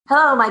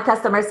Hello, my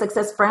customer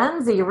success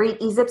friends. Reed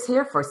Ezips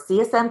here for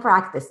CSM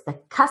Practice, the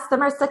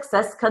customer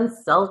success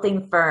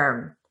consulting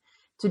firm.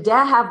 Today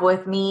I have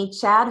with me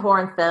Chad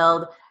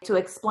Hornfeld to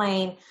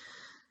explain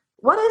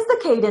what is the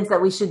cadence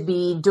that we should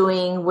be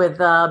doing with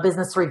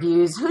business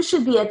reviews, who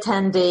should be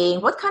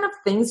attending, what kind of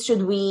things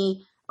should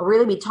we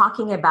really be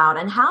talking about,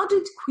 and how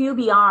did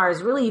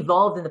QBRs really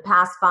evolve in the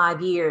past 5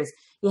 years.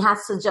 He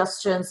has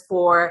suggestions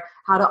for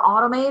how to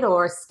automate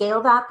or scale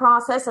that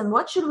process, and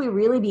what should we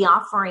really be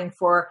offering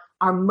for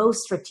our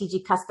most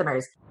strategic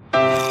customers.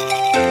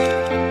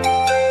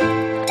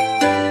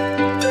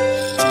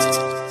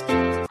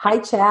 Hi,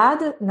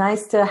 Chad.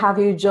 Nice to have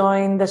you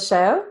join the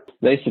show.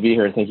 Nice to be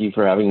here. Thank you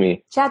for having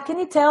me. Chad, can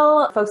you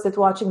tell folks that's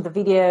watching the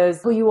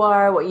videos who you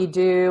are, what you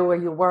do, where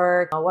you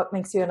work, what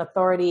makes you an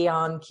authority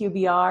on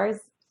QBRs?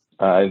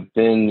 I've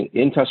been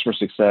in customer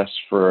success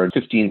for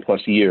 15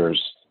 plus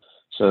years.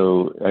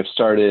 So I've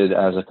started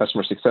as a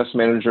customer success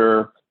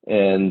manager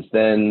and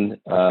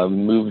then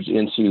moved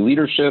into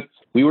leadership.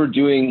 We were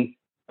doing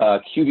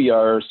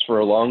QBRs for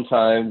a long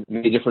time,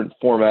 many different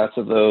formats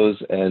of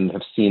those, and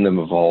have seen them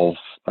evolve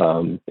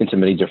into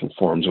many different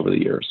forms over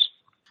the years.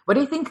 What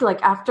do you think,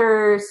 like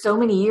after so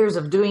many years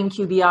of doing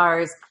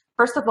QBRs,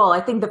 first of all,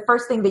 I think the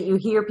first thing that you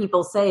hear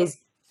people say is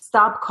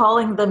stop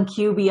calling them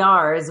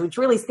QBRs, which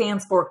really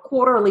stands for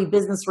quarterly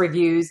business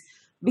reviews,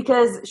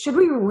 because should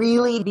we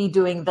really be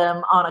doing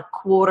them on a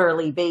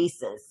quarterly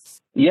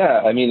basis?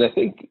 Yeah, I mean, I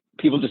think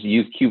people just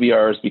use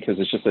QBRs because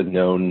it's just a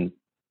known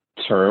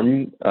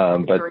term,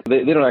 but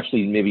they don't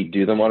actually maybe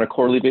do them on a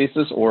quarterly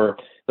basis, or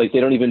like they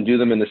don't even do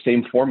them in the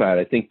same format.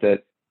 I think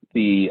that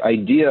the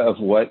idea of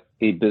what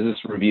a business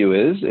review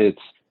is,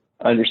 it's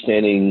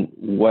understanding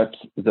what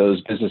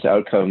those business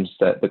outcomes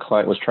that the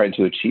client was trying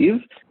to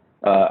achieve,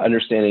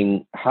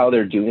 understanding how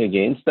they're doing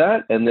against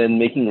that, and then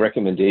making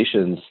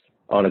recommendations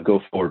on a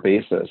go-forward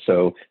basis.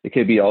 So it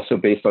could be also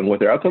based on what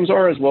their outcomes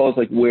are, as well as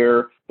like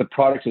where the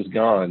product has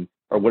gone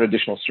or what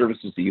additional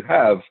services do you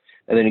have.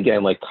 And then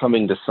again, like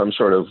coming to some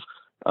sort of,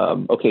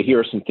 okay, here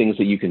are some things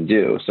that you can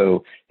do.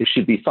 So it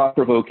should be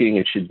thought-provoking,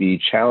 it should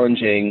be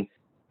challenging,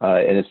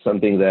 and it's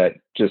something that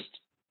just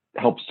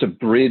helps to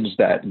bridge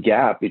that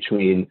gap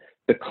between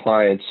the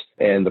client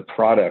and the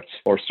product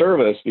or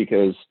service,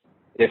 because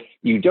if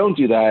you don't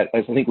do that,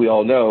 as I think we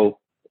all know,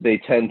 they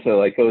tend to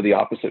like go the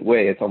opposite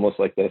way. It's almost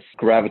like this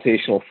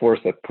gravitational force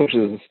that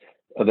pushes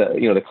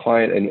the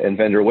client and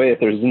vendor away if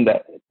there isn't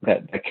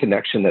that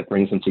connection that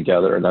brings them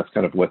together. And that's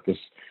kind of what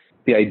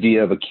the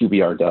idea of a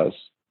QBR does.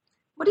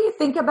 What do you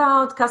think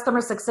about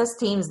customer success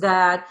teams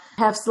that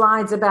have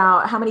slides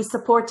about how many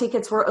support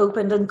tickets were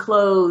opened and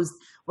closed?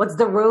 What's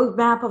the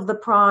roadmap of the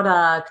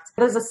product?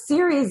 There's a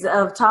series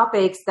of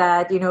topics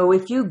that,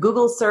 if you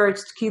Google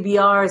searched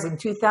QBRs in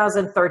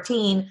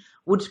 2013,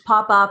 would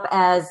pop up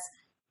as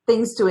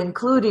things to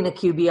include in a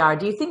QBR.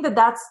 Do you think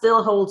that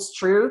still holds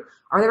true?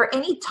 Are there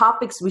any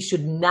topics we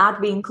should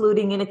not be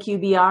including in a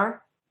QBR?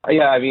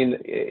 Yeah, I mean,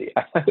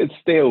 I would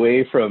stay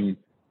away from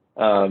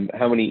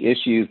how many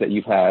issues that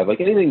you've had,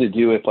 like anything to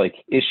do with like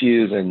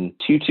issues and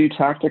too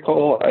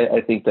tactical.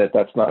 I think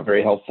that's not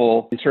very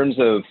helpful in terms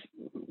of,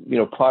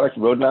 product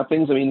roadmap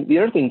things. I mean, the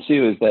other thing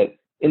too is that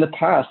in the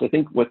past, I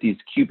think what these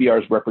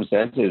QBRs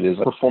represented is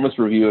a performance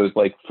review is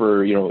like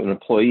for, an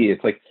employee.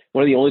 It's like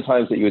one of the only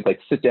times that you would like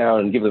sit down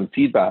and give them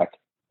feedback,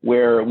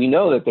 where we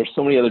know that there's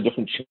so many other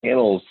different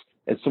channels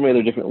and so many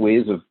other different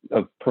ways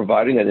of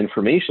providing that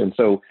information.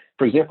 So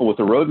for example, with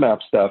the roadmap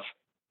stuff,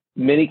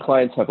 many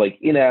clients have like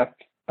in-app,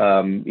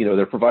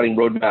 they're providing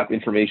roadmap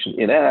information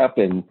in-app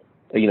and,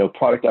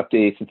 product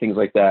updates and things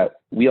like that.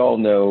 We all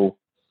know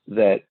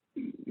that,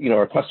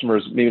 our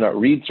customers maybe not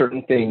read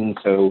certain things.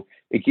 So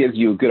it gives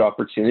you a good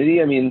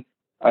opportunity. I mean,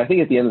 I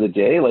think at the end of the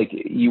day, like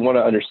you want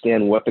to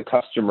understand what the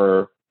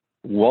customer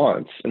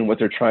wants and what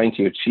they're trying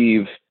to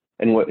achieve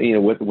and what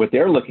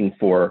they're looking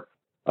for.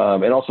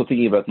 And also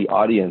thinking about the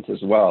audience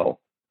as well.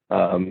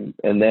 And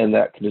then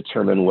that can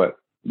determine what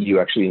you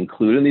actually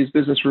include in these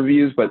business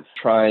reviews, but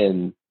try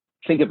and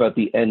think about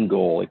the end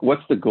goal. Like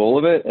what's the goal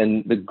of it?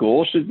 And the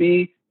goal should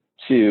be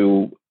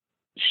to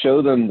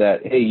show them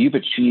that, hey, you've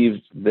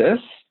achieved this,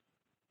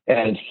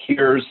 and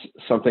here's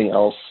something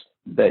else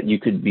that you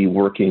could be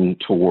working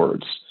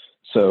towards.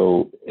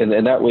 So, and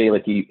that way,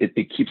 like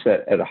it keeps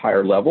that at a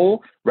higher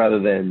level rather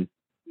than,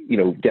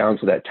 down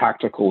to that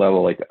tactical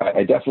level. Like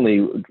I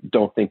definitely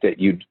don't think that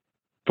you'd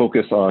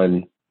focus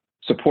on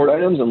support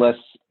items unless,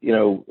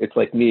 it's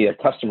like me, a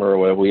customer,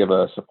 where we have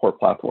a support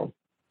platform.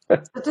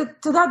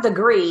 To that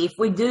degree, if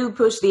we do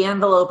push the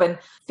envelope and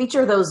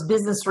feature those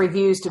business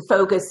reviews to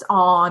focus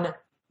on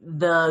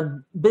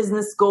the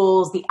business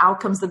goals, the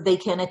outcomes that they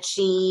can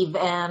achieve,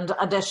 and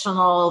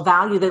additional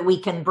value that we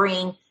can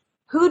bring,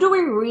 who do we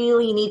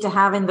really need to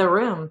have in the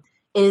room?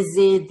 Is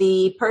it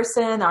the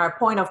person, our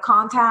point of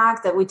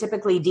contact that we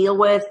typically deal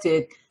with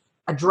to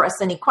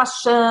address any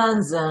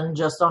questions and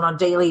just on a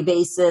daily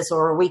basis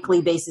or a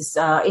weekly basis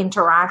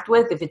interact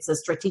with if it's a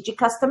strategic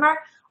customer?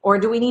 Or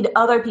do we need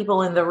other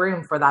people in the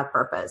room for that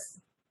purpose?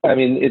 I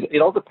mean,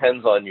 it all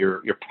depends on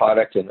your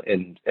product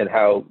and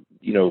how,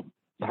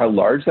 how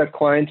large that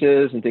client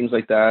is and things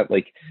like that.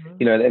 Like,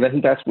 and I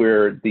think that's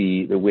where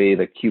the way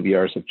that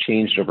QBRs have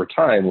changed over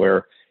time,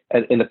 where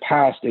in the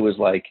past it was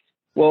like,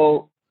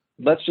 well,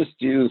 let's just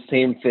do the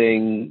same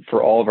thing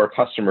for all of our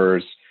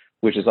customers,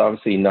 which is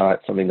obviously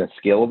not something that's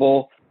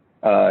scalable.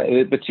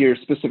 But to your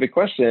specific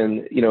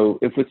question,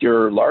 if with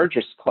your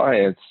largest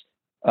clients,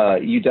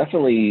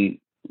 you'll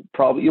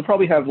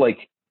probably have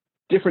like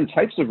different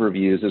types of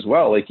reviews as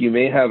well. Like you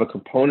may have a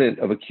component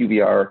of a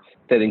QBR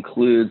that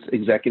includes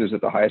executives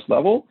at the highest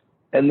level,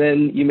 and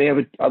then you may have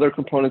other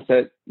components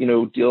that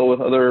deal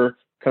with other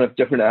kind of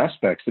different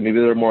aspects, and maybe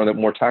they're more on a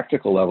more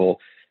tactical level.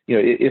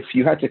 If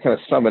you had to kind of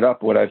sum it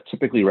up, what I've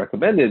typically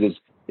recommended is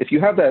if you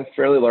have that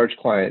fairly large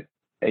client,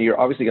 and you're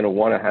obviously going to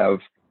want to have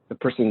the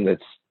person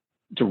that's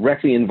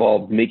directly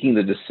involved making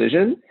the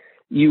decision,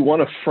 you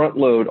want to front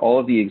load all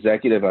of the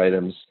executive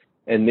items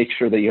and make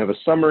sure that you have a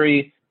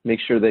summary, make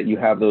sure that you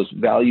have those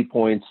value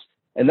points.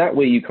 And that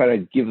way you kind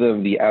of give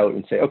them the out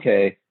and say,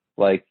 okay,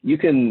 like you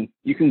can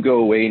go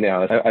away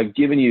now. I've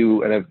given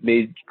you and I've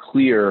made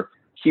clear,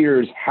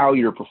 here's how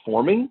you're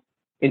performing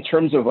in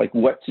terms of like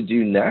what to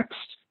do next.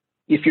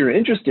 If you're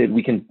interested,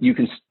 you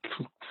can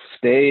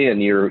stay,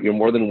 and you're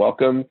more than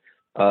welcome.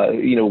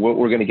 What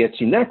we're going to get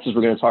to next is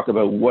we're going to talk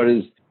about what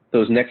is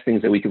those next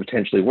things that we could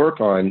potentially work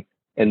on.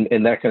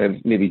 And that kind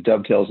of maybe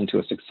dovetails into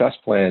a success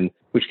plan,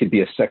 which could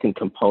be a second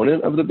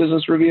component of the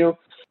business review.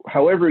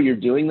 However you're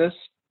doing this,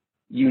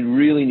 you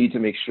really need to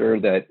make sure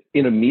that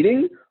in a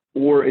meeting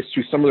or it's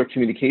through some other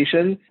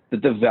communication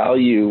that the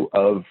value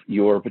of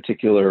your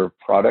particular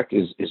product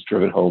is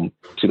driven home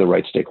to the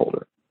right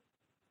stakeholder.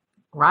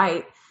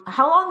 Right.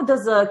 How long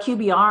does a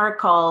QBR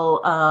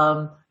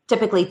call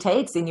typically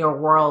takes in your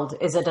world?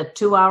 Is it a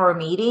 2-hour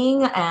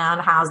meeting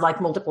and has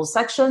like multiple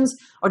sections,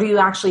 or do you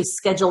actually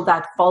schedule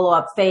that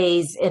follow-up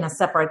phase in a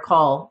separate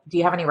call? Do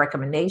you have any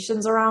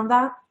recommendations around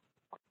that?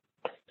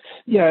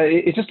 Yeah,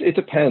 it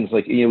depends.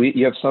 Like,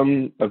 you have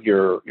some of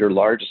your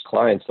largest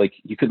clients, like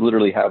you could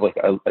literally have like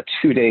a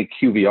 2-day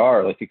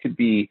QBR. Like it could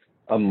be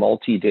a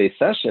multi-day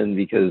session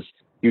because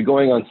you're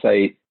going on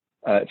site.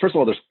 First of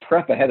all, there's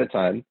prep ahead of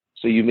time.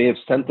 So you may have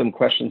sent them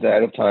questions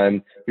ahead of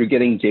time. You're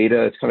getting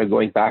data. It's kind of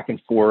going back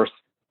and forth.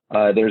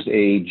 There's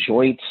a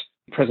joint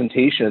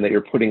presentation that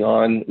you're putting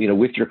on,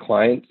 with your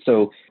client.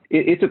 So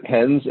it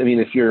depends. I mean,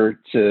 if you're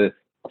to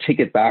take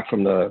it back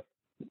from the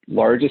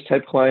largest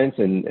type clients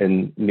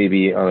and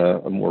maybe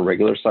on a more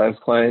regular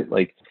sized client,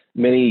 like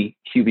many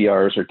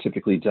QBRs are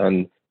typically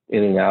done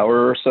in an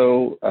hour or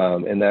so.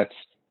 And that's,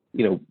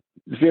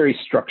 very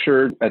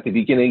structured. At the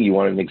beginning, you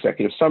want an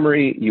executive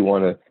summary. You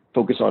want to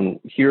focus on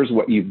here's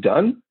what you've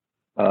done.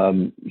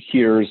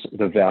 Here's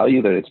the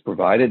value that it's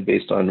provided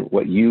based on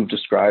what you've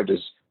described as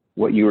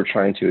what you were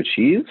trying to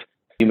achieve.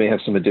 You may have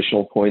some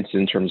additional points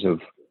in terms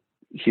of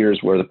here's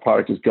where the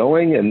product is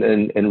going,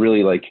 and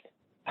really like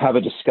have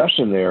a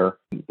discussion there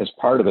as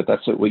part of it.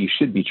 That's what you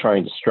should be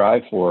trying to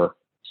strive for,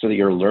 so that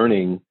you're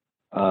learning,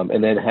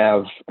 and then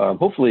have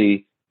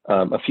hopefully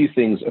a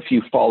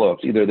few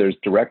follow-ups. Either there's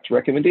direct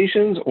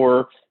recommendations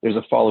or there's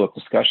a follow-up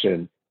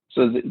discussion.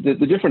 So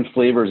the different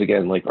flavors,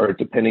 again, like are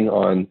depending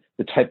on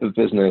the type of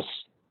business,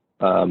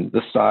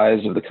 the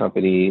size of the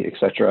company, et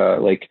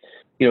cetera. Like,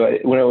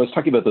 when I was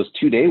talking about those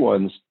 2-day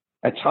ones,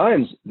 at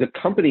times the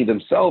company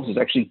themselves is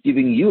actually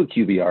giving you a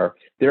QBR.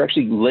 They're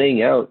actually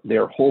laying out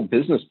their whole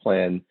business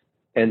plan.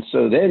 And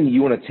so then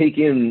you want to take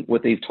in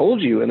what they've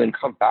told you and then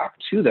come back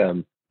to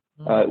them.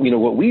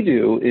 What we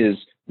do is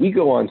we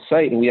go on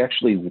site and we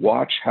actually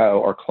watch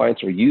how our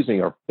clients are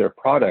using their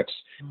products.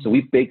 So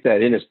we bake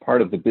that in as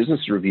part of the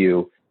business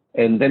review.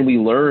 And then we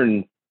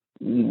learn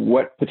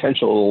what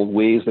potential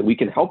ways that we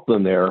can help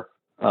them there.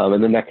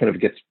 And then that kind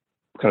of gets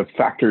kind of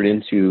factored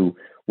into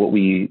what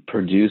we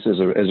produce as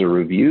a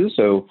review.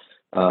 So,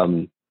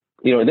 and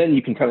then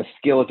you can kind of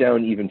scale it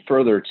down even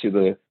further to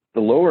the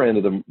lower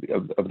end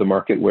of the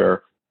market,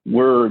 where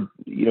we're,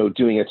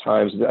 doing at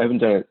times, I haven't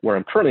done it where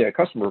I'm currently a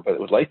customer, but I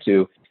would like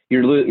to.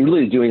 You're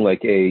really doing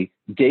like a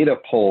data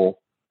pull.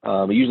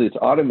 Usually it's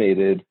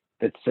automated,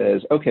 that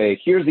says, okay,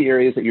 here's the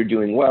areas that you're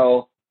doing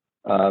well.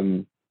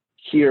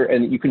 Here,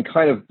 and you can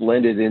kind of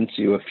blend it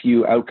into a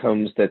few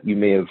outcomes that you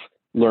may have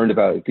learned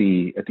about at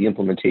the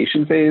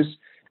implementation phase,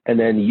 and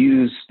then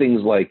use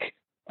things like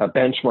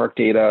benchmark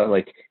data,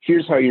 like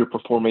here's how you're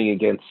performing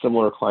against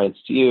similar clients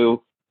to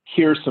you.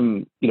 Here's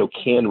some,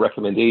 canned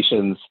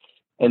recommendations.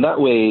 And that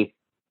way,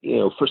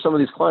 for some of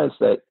these clients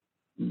that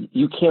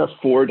you can't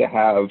afford to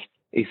have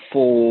a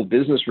full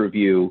business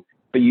review,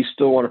 but you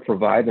still want to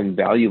provide them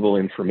valuable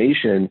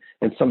information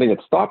and something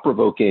that's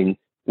thought-provoking,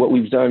 what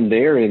we've done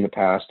there in the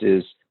past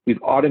is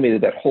we've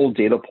automated that whole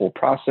data pull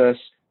process.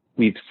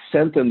 We've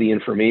sent them the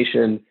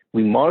information.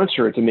 We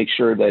monitor it to make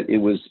sure that it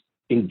was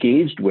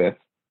engaged with.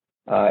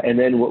 And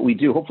then what we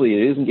do, hopefully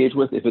it is engaged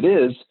with. If it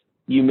is,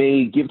 you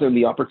may give them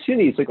the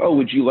opportunity. It's like, oh,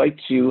 would you like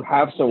to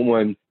have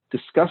someone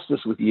discuss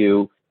this with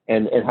you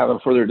and have a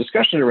further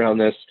discussion around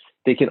this?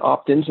 They can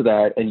opt into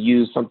that and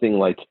use something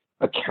like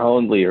a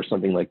Calendly or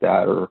something like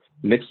that, or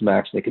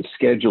Mixmax. They can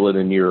schedule it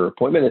in your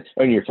appointment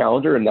on your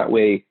calendar. And that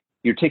way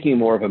you're taking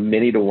more of a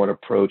many-to-one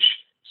approach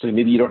So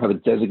maybe you don't have a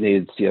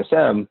designated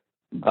CSM.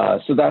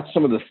 So that's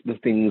some of the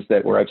things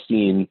that where I've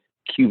seen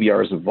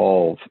QBRs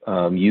evolve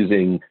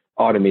using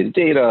automated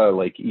data,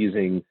 like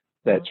using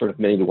that sort of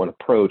many-to-one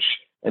approach.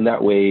 And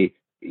that way,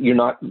 you're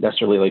not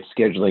necessarily like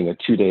scheduling a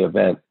 2-day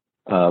event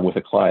with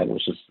a client,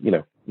 which is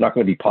not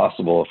going to be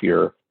possible if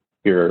your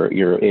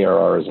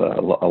ARR is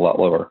a lot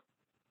lower.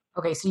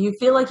 Okay, so you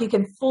feel like you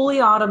can fully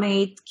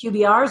automate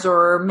QBRs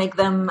or make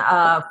them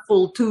a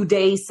full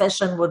 2-day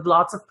session with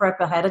lots of prep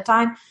ahead of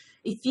time.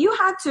 If you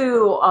had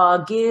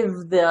to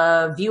give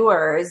the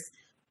viewers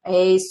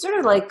a sort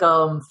of like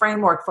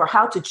framework for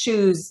how to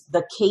choose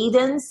the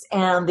cadence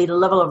and the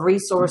level of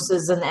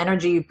resources and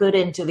energy you put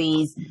into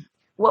these,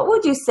 what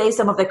would you say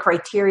some of the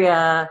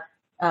criteria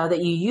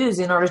that you use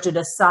in order to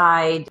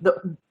decide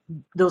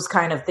those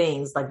kind of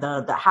things, like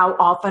the how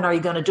often are you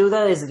going to do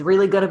that? Is it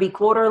really going to be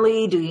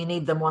quarterly? Do you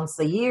need them once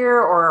a year,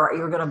 or are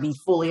you going to be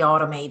fully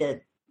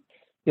automated?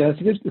 Yeah,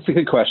 it's a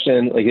good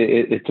question. Like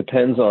it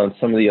depends on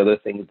some of the other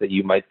things that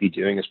you might be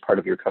doing as part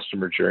of your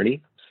customer journey.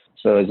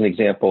 So as an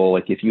example,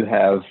 like if you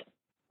have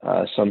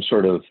some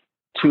sort of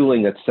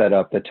tooling that's set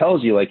up that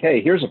tells you like,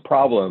 hey, here's a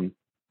problem,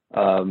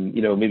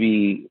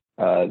 maybe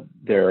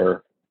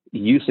their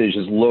usage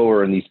is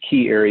lower in these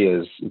key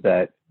areas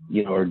that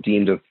are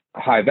deemed of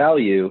high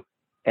value,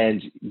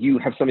 and you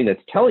have something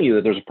that's telling you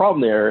that there's a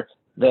problem there,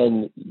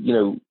 then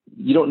you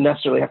don't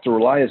necessarily have to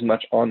rely as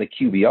much on the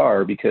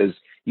QBR because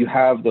you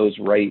have those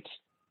right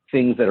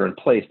things that are in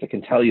place that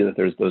can tell you that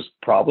there's those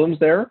problems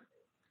there.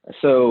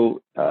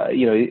 So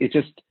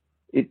there's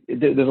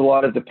a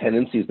lot of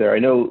dependencies there. I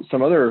know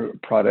some other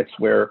products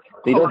where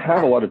they don't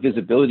have a lot of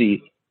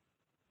visibility.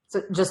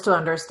 So just to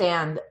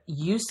understand,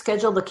 you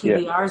schedule the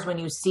QBRs when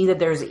you see that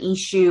there's an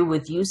issue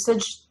with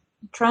usage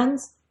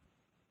trends?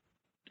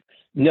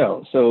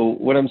 No. So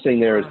what I'm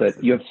saying there is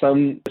that you have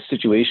some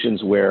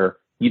situations where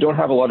you don't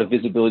have a lot of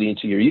visibility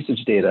into your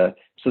usage data.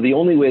 So the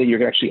only way that you're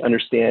going to actually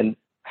understand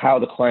how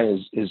the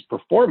client is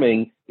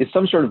performing is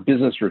some sort of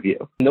business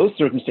review. In those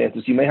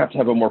circumstances, you may have to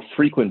have a more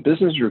frequent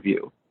business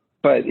review.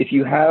 But if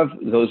you have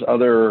those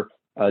other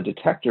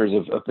detectors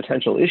of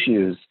potential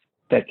issues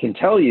that can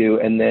tell you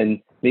and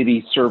then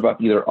maybe serve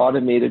up either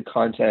automated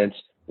content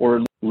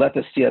or let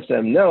the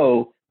CSM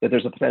know that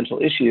there's a potential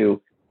issue,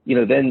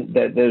 then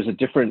that there's a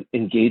different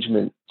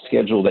engagement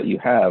schedule that you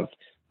have.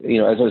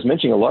 As I was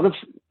mentioning, a lot of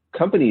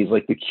companies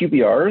like the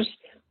QBRs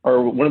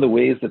are one of the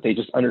ways that they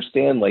just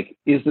understand, like,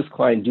 is this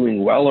client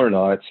doing well or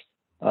not?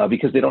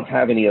 Because they don't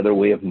have any other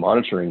way of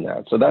monitoring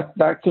that. So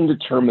that can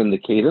determine the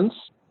cadence.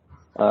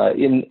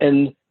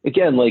 And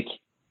again, like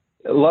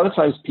a lot of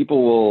times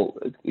people will,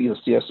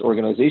 CS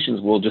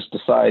organizations will just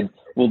decide,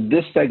 well,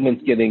 this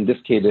segment's getting this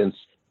cadence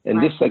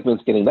and this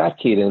segment's getting that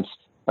cadence.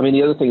 I mean,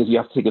 the other thing is you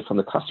have to take it from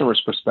the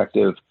customer's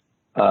perspective.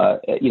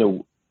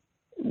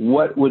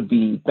 What would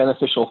be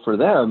beneficial for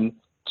them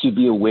to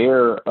be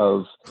aware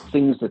of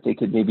things that they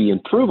could maybe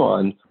improve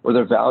on or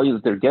their value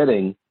that they're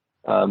getting,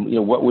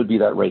 what would be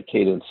that right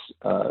cadence?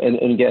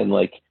 And again,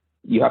 like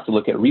you have to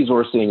look at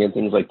resourcing and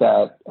things like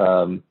that.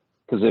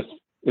 Because if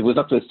it was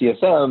up to a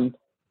CSM,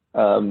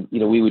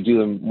 we would do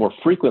them more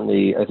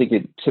frequently. I think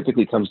it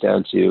typically comes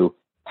down to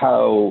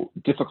how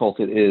difficult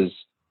it is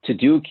to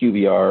do a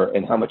QBR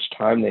and how much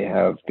time they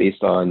have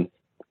based on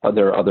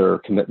their other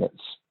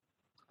commitments.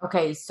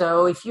 Okay,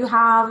 so if you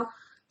have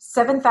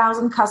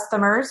 7,000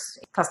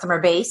 customer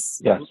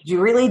base, yes. Do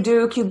you really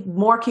do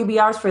more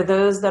QBRs for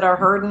those that are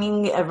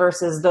hurting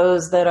versus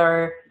those that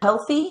are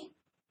healthy?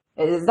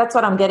 That's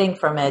what I'm getting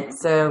from it.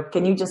 So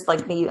can you just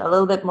be a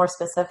little bit more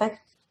specific?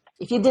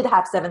 If you did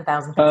have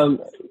 7,000 customers.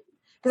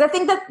 Because I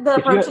think that the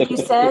approach that you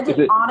said,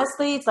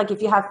 honestly, it's like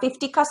if you have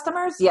 50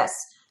 customers, yes,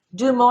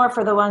 do more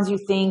for the ones you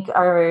think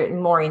are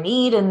more in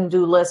need and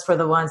do less for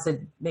the ones that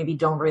maybe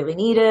don't really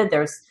need it.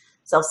 There's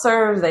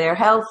self-serve, they're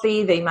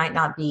healthy, they might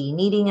not be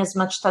needing as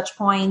much touch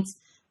points.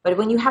 But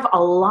when you have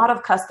a lot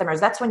of customers,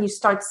 that's when you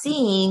start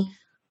seeing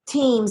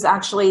teams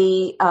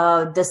actually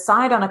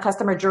decide on a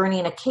customer journey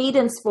and a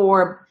cadence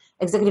for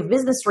executive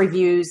business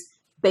reviews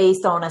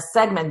based on a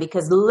segment,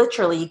 because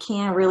literally you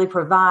can't really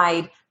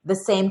provide the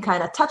same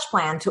kind of touch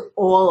plan to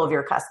all of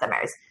your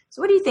customers.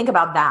 So what do you think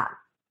about that?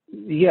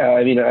 Yeah,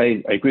 I mean,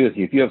 I agree with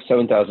you. If you have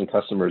 7,000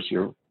 customers,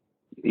 and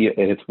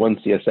it's one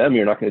CSM,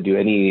 you're not going to do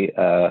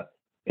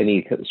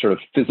any sort of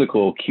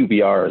physical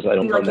QBRs. I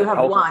don't like you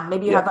have one,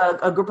 maybe you have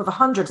a group of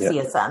 100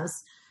 CSMs,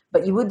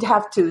 but you would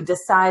have to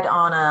decide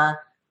on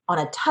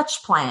a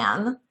touch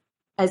plan.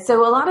 And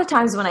so a lot of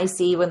times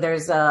when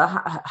there's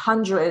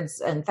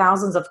hundreds and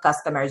thousands of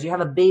customers, you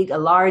have a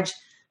large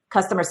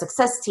customer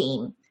success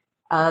team.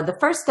 The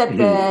first step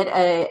that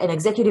an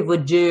executive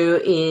would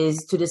do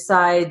is to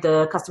decide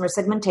the customer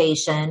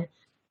segmentation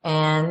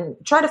and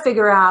try to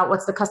figure out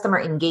what's the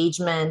customer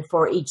engagement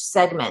for each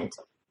segment.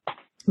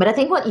 But I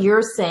think what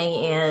you're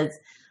saying is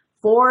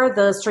for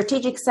the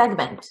strategic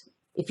segment,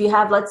 if you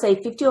have, let's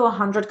say, 50 or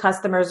 100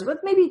 customers with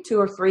maybe 2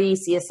 or 3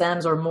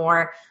 CSMs or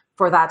more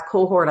for that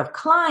cohort of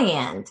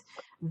client,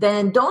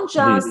 then don't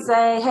just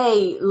say,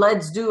 hey,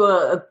 let's do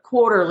a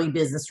quarterly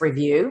business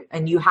review.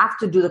 And you have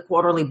to do the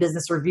quarterly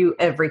business review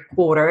every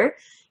quarter.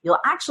 you'll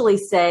actually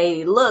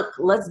say, look,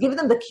 let's give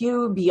them the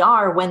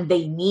QBR when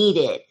they need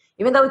it.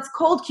 Even though it's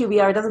called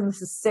QBR, it doesn't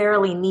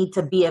necessarily need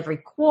to be every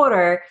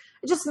quarter.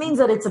 It just means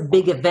that it's a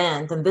big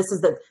event. And this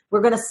is that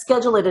we're going to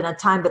schedule it in a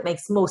time that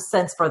makes most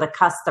sense for the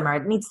customer.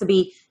 It needs to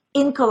be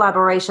in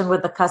collaboration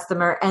with the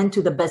customer and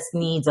to the best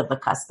needs of the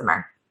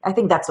customer. I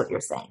think that's what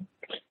you're saying.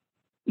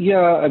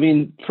 Yeah, I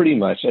mean, pretty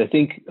much. I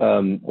think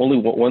only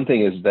one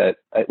thing is that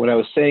when I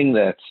was saying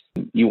that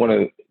you want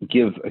to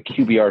give a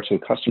QBR to a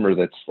customer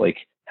that's like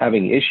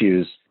having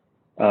issues,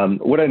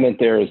 what I meant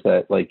there is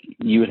that like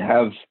you would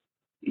have,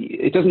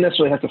 it doesn't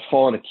necessarily have to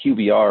fall on a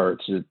QBR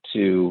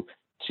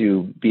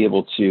to be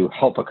able to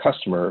help a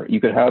customer.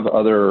 You could have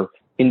other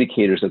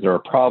indicators that there are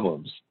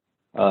problems.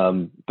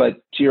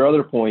 But to your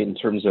other point, in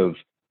terms of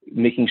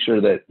making sure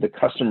that the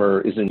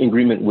customer is in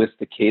agreement with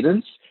the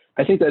cadence,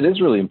 I think that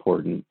is really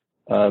important.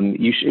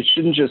 It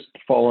shouldn't just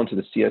fall onto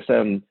the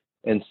CSM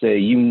and say,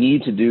 you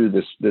need to do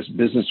this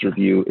business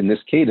review in this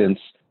cadence.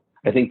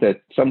 I think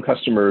that some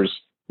customers,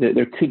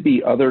 there could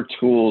be other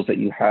tools that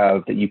you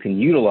have that you can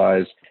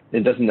utilize.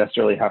 It doesn't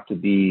necessarily have to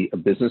be a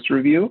business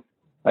review.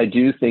 I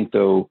do think,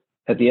 though,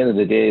 at the end of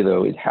the day,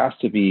 though, it has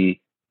to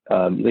be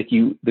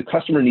the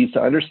customer needs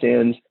to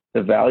understand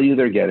the value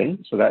they're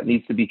getting. So that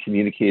needs to be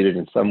communicated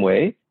in some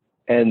way.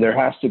 And there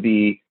has to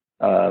be,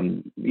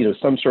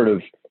 some sort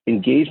of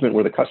engagement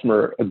where the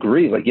customer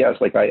agrees, like, yes,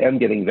 like I am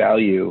getting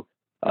value.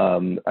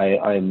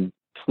 I'm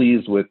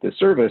pleased with the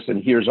service,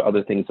 and here's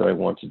other things that I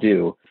want to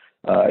do.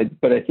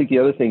 But I think the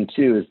other thing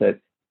too is that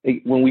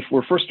when we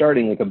were first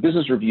starting, like a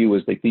business review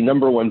was like the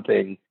number one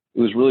thing.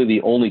 It was really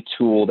the only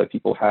tool that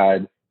people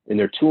had in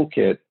their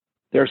toolkit.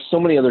 There are so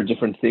many other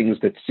different things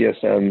that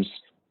CSMs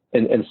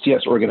and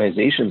CS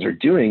organizations are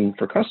doing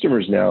for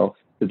customers now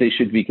that they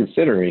should be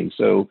considering.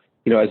 So,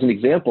 as an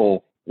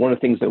example, one of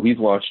the things that we've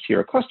launched here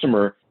at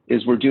Customer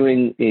is we're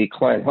doing a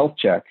client health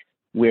check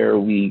where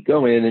we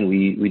go in and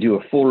we do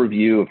a full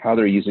review of how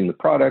they're using the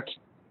product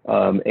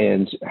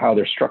and how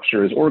their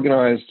structure is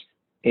organized.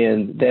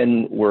 And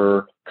then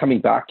we're coming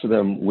back to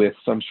them with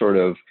some sort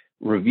of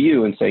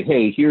review and say,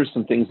 hey, here's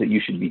some things that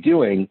you should be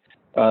doing.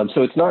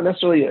 So it's not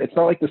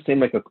like the same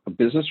like a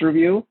business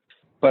review,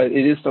 but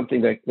it is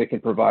something that can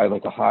provide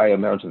like a high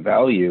amount of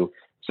value.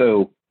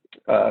 So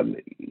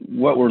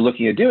what we're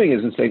looking at doing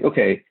is saying,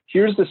 okay,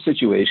 here's the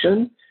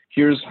situation.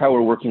 Here's how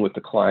we're working with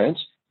the client.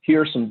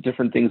 Here are some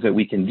different things that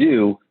we can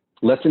do.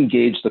 Let's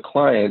engage the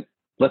client.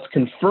 Let's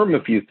confirm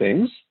a few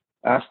things.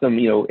 Ask them,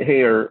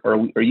 hey,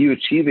 are you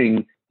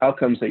achieving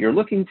outcomes that you're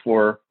looking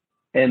for?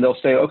 And they'll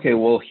say, okay,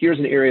 well, here's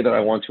an area that I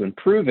want to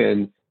improve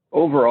in.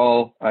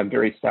 Overall, I'm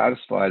very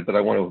satisfied, but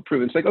I want to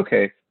improve. It's like,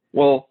 okay,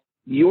 well,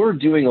 you're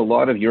doing a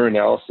lot of your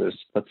analysis,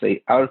 let's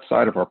say,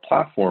 outside of our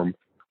platform.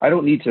 I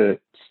don't need to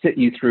sit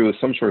you through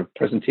some sort of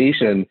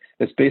presentation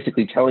that's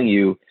basically telling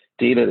you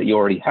data that you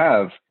already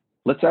have.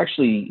 Let's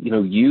actually,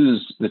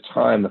 use the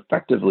time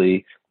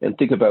effectively and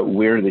think about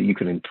where that you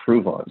can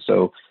improve on.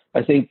 So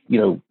I think,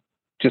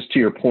 just to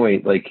your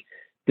point, like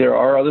there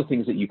are other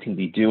things that you can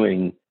be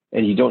doing,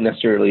 and you don't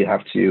necessarily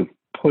have to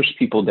push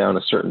people down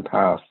a certain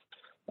path.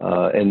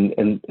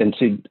 And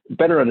to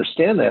better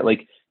understand that,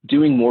 like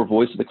doing more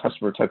voice of the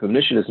customer type of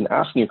initiatives and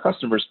asking your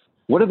customers,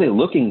 what are they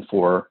looking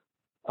for?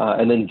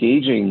 And then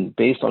gauging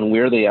based on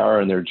where they are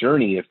in their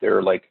journey. If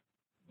they're like,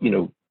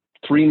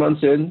 3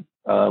 months in,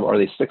 are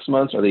they 6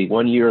 months? Are they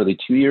 1 year? Are they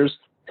 2 years?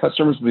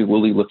 Customers will be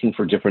really looking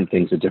for different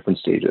things at different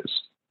stages.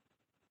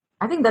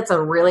 I think that's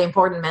a really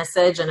important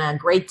message and a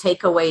great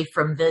takeaway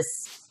from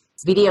this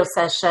video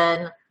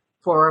session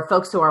for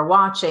folks who are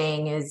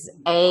watching is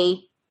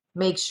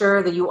make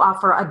sure that you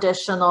offer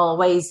additional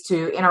ways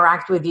to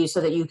interact with you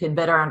so that you can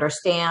better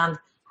understand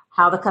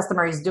how the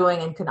customer is doing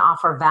and can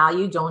offer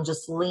value. Don't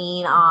just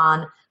lean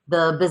on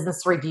the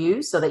business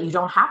review so that you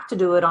don't have to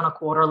do it on a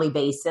quarterly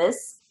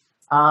basis.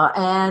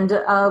 And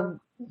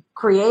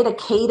create a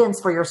cadence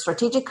for your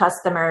strategic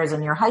customers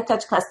and your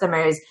high-touch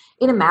customers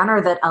in a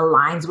manner that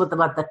aligns with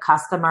what the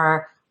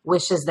customer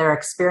wishes their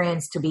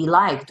experience to be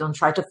like. Don't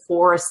try to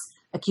force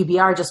a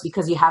QBR just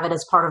because you have it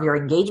as part of your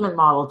engagement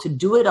model to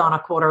do it on a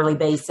quarterly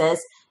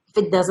basis if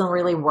it doesn't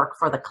really work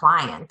for the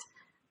client.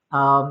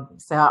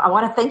 So I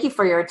want to thank you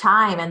for your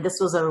time. And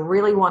this was a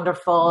really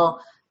wonderful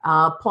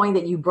point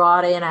that you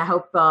brought in. I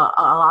hope a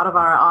lot of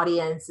our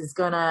audience is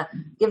going to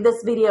give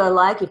this video a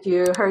like if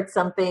you heard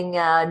something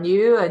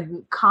new,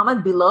 and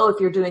comment below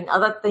if you're doing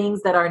other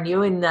things that are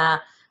new in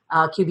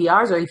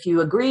QBRs, or if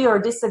you agree or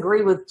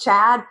disagree with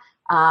Chad,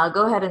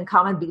 go ahead and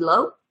comment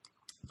below.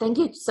 Thank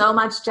you so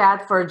much,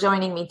 Chad, for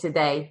joining me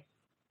today.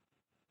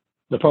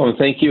 No problem.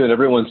 Thank you, and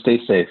everyone stay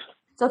safe.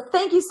 So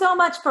thank you so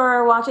much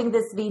for watching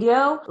this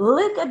video.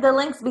 Look at the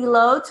links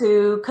below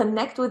to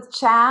connect with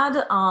Chad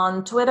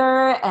on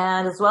Twitter,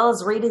 and as well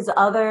as read his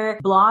other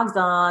blogs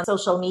on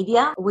social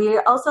media.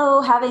 We're also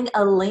having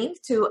a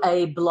link to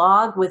a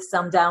blog with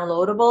some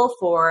downloadable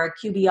for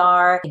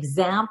QBR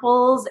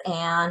examples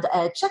and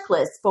a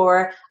checklist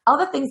for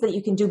other things that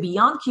you can do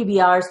beyond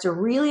QBRs to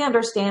really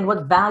understand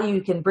what value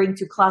you can bring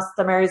to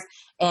customers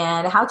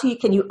and how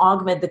can you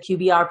augment the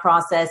QBR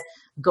process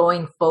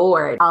going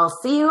forward. I'll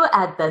see you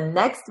at the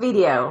next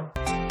video.